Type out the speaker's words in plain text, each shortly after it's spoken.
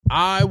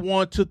I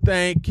want to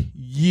thank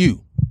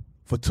you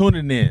for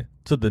tuning in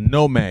to the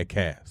Nomad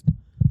Cast.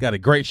 Got a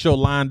great show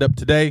lined up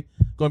today.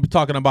 Going to be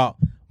talking about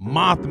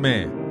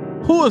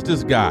Mothman. Who is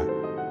this guy?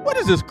 What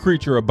is this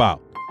creature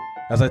about?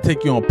 As I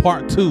take you on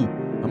part 2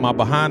 of my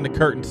Behind the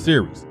Curtain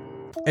series.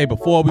 Hey,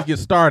 before we get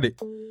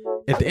started,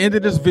 at the end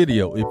of this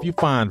video, if you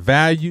find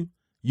value,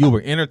 you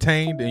were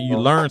entertained, and you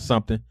learned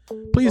something,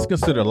 please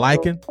consider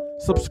liking,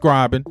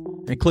 subscribing,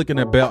 and clicking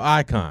the bell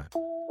icon.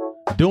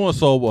 Doing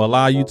so will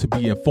allow you to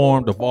be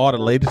informed of all the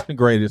latest and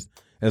greatest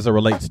as it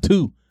relates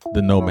to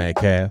the Nomad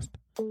Cast,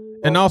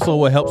 and also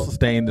will help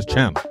sustain this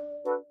channel.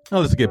 Now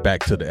let's get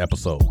back to the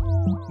episode.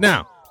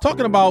 Now,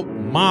 talking about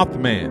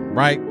Mothman,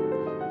 right?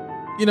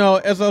 You know,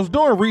 as I was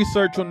doing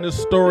research on this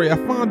story, I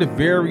found it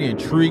very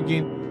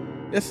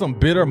intriguing. There's some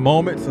bitter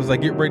moments as I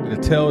get ready to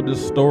tell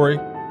this story,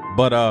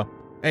 but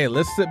hey,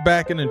 let's sit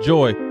back and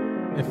enjoy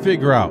and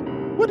figure out,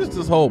 what is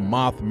this whole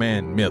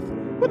Mothman myth?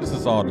 What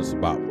is all this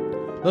about?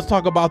 Let's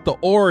talk about the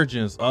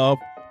origins of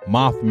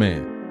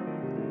Mothman.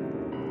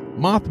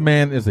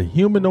 Mothman is a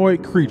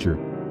humanoid creature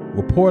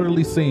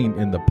reportedly seen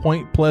in the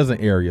Point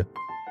Pleasant area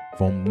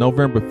from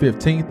November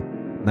 15th,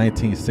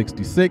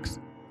 1966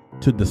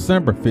 to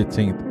December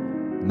 15th,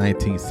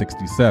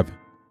 1967.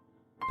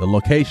 The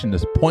location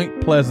is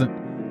Point Pleasant,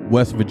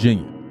 West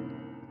Virginia.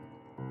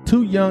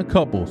 Two young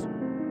couples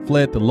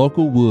fled the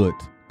local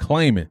woods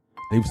claiming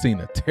they've seen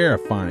a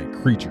terrifying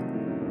creature.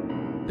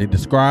 They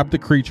described the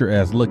creature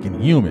as looking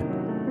human,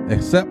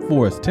 except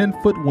for its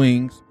 10-foot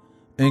wings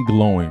and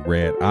glowing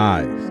red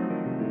eyes.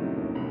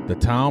 The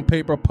town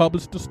paper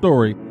published the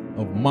story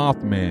of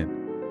Mothman,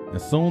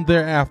 and soon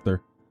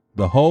thereafter,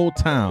 the whole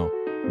town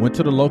went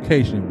to the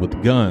location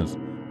with guns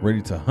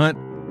ready to hunt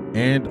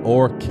and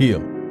or kill.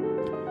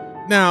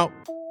 Now,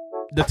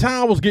 the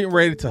town was getting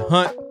ready to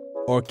hunt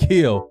or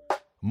kill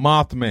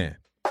Mothman.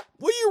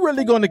 Were you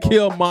really going to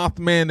kill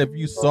Mothman if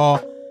you saw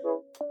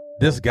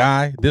this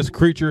guy, this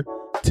creature,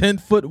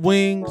 10-foot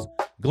wings,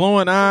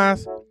 glowing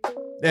eyes?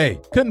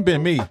 Hey, couldn't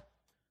been me.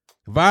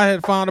 If I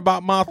had found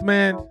about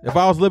Mothman, if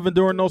I was living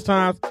during those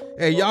times,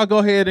 hey, y'all go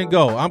ahead and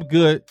go. I'm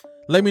good.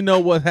 Let me know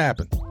what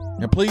happened.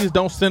 And please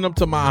don't send them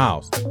to my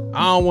house.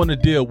 I don't want to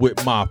deal with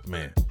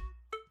Mothman.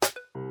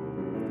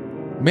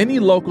 Many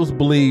locals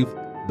believe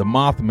the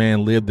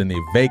Mothman lived in a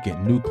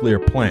vacant nuclear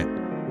plant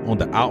on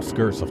the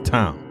outskirts of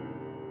town,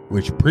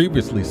 which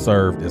previously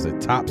served as a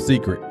top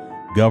secret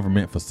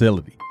government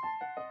facility.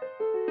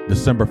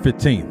 December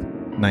 15th,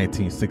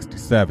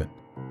 1967.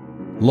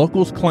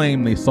 Locals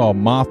claim they saw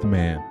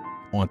Mothman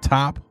on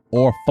top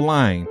or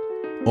flying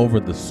over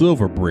the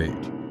Silver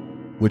Bridge,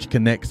 which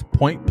connects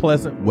Point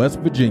Pleasant,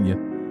 West Virginia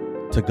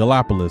to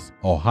Gallipolis,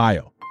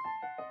 Ohio.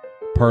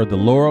 Per the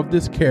lore of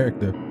this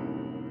character,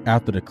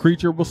 after the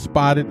creature was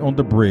spotted on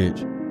the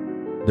bridge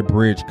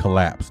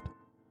collapsed,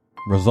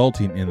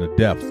 resulting in the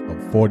deaths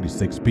of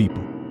 46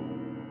 people.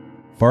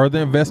 Further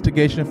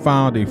investigation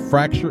found a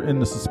fracture in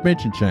the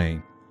suspension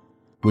chain,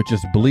 which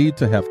is believed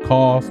to have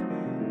caused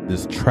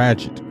this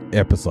tragic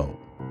episode.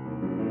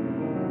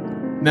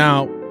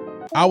 Now,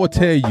 I would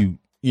tell you,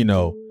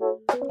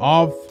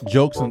 all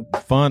jokes and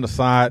fun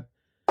aside,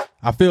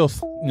 I feel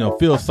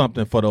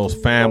something for those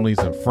families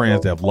and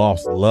friends that have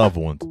lost loved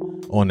ones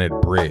on that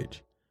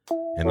bridge.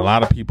 And a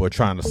lot of people are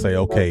trying to say,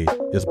 okay,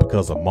 it's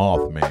because of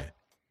Mothman.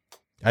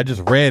 I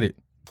just read it,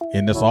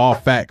 and it's all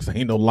facts.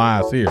 Ain't no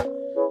lies here.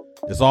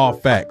 It's all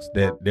facts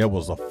that there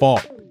was a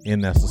fault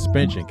in that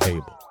suspension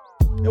cable.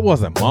 It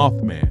wasn't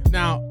Mothman.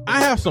 Now, I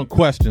have some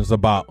questions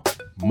about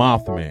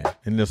Mothman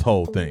in this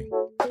whole thing.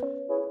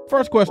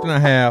 First question I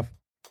have,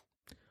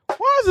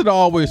 why is it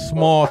always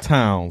small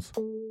towns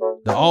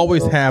that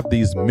always have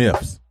these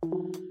myths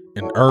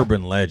and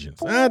urban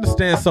legends? I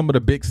understand some of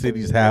the big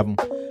cities have them,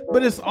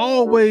 but it's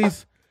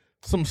always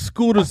some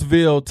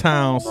Scootersville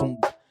town,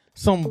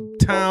 some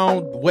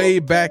town way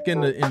back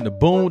in the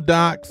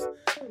boondocks,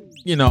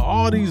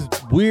 all these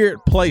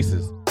weird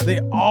places. They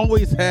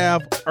always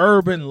have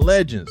urban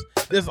legends.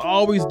 There's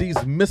always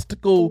these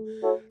mythical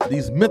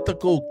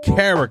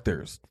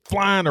characters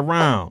flying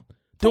around,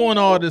 doing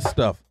all this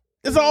stuff.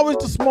 It's always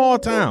the small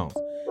towns.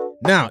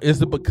 Now,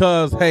 is it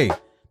because, hey,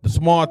 the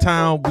small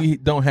town, we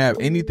don't have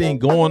anything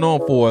going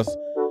on for us?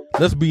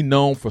 Let's be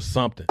known for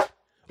something.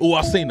 Oh,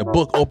 I seen the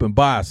book open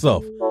by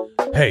itself.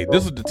 Hey,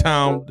 this is the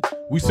town.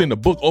 We seen the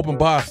book open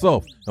by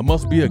itself. It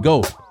must be a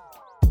ghost.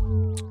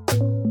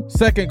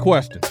 Second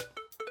question.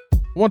 I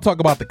want to talk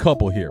about the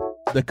couple here.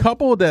 The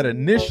couple that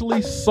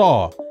initially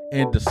saw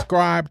and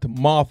described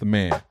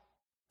Mothman.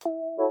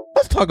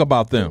 Let's talk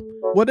about them.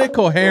 Were they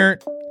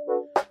coherent?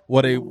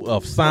 Were they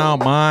of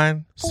sound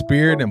mind,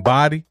 spirit, and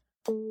body?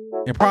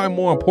 And probably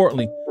more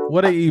importantly,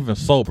 were they even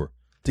sober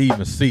to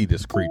even see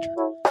this creature?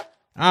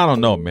 I don't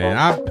know, man.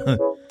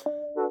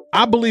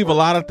 I believe a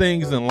lot of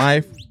things in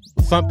life.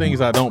 Some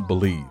things I don't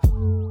believe.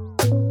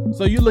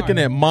 So you're looking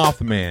at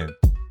Mothman.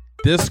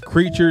 This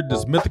creature,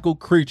 this mystical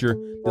creature.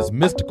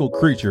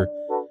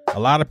 A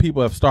lot of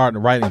people have started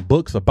writing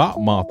books about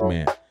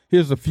Mothman.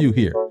 Here's a few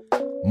here.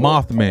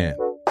 Mothman,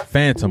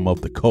 Phantom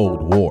of the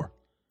Cold War.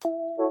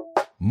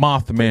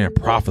 Mothman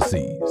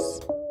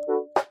Prophecies.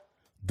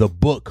 the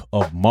Book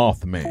of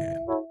Mothman.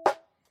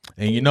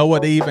 And you know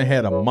what? They even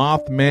had a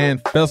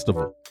Mothman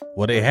festival.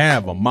 Well, they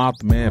have a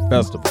Mothman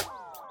festival.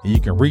 And you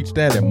can reach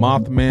that at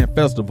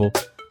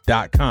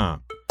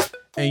mothmanfestival.com.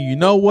 And you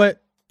know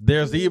what?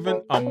 There's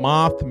even a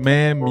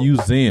Mothman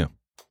museum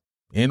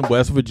in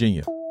West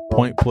Virginia,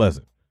 Point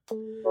Pleasant.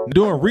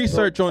 Doing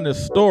research on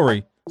this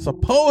story,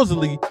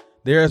 supposedly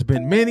there has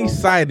been many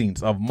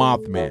sightings of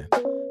Mothman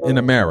in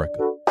America,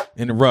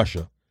 in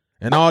Russia,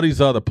 and all these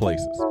other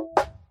places.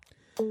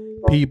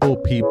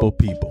 People.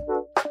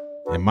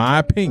 In my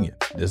opinion,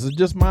 this is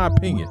just my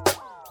opinion,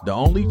 the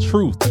only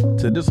truth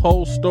to this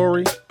whole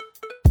story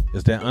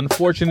is that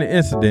unfortunate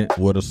incident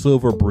where the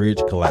Silver Bridge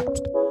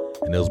collapsed.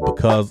 And it was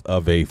because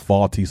of a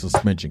faulty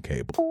suspension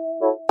cable,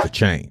 the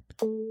chain.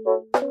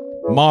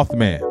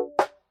 Mothman.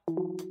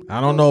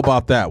 I don't know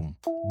about that one,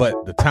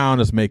 but the town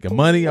is making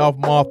money off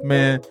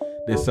Mothman.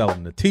 They're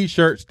selling the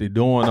t-shirts. They're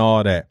doing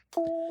all that.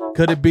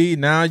 Could it be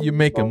now you're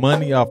making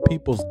money off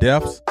people's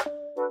deaths?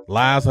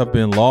 Lives have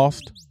been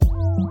lost.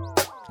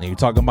 And you're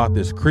talking about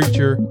this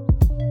creature,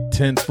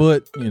 10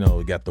 foot,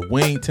 got the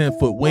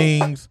 10-foot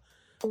wings,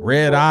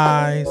 red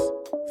eyes,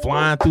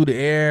 flying through the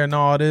air and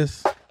all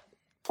this.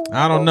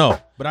 I don't know.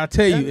 But I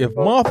tell you, if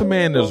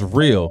Mothman is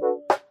real,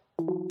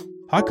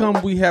 how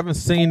come we haven't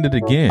seen it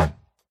again?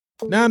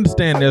 Now I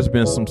understand there's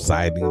been some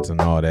sightings and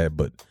all that,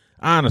 but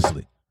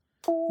honestly,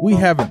 we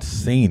haven't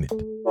seen it.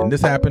 And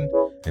this happened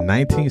in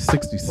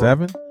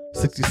 1967,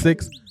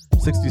 66,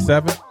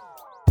 67.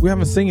 We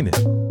haven't seen it.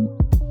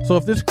 So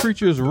if this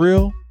creature is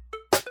real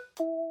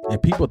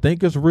and people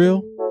think it's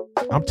real,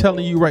 I'm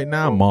telling you right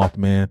now,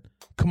 Mothman,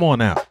 come on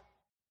out.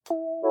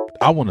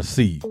 I want to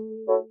see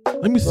you.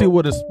 Let me see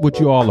what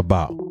you're all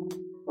about.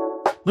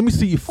 Let me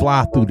see you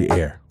fly through the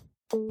air,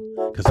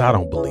 because I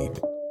don't believe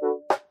it.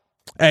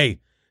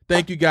 Hey,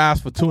 thank you guys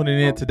for tuning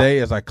in today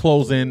as I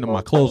close in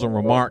my closing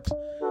remarks.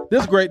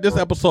 This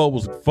episode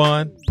was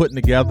fun putting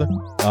together.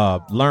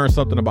 Learned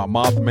something about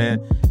Mothman.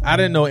 I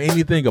didn't know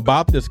anything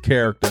about this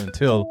character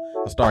until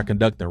I started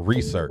conducting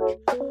research.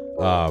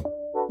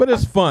 But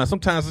it's fun.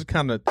 Sometimes it's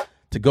kind of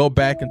to go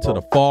back into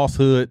the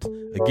falsehoods.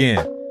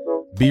 Again,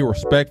 be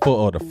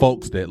respectful of the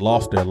folks that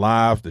lost their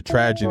lives, the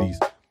tragedies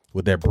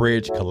with that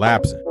bridge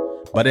collapsing.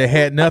 But it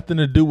had nothing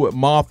to do with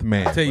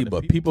Mothman. I tell you,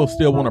 but people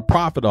still want to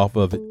profit off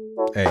of it.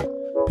 Hey,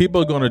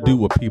 people are going to do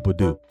what people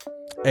do.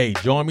 Hey,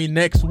 join me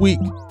next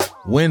week,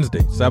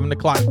 Wednesday, 7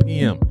 o'clock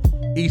p.m.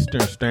 Eastern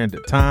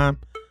Standard Time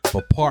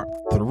for part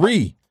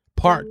 3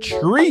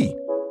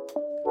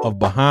 of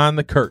Behind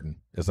the Curtain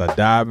as I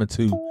dive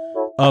into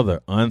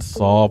other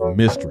unsolved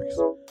mysteries.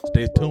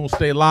 Stay tuned,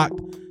 stay locked.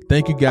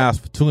 Thank you guys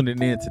for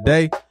tuning in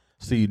today.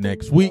 See you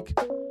next week.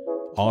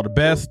 All the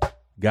best.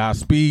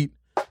 Godspeed.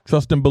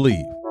 Trust and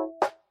believe.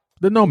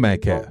 The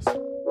Nomad Cast.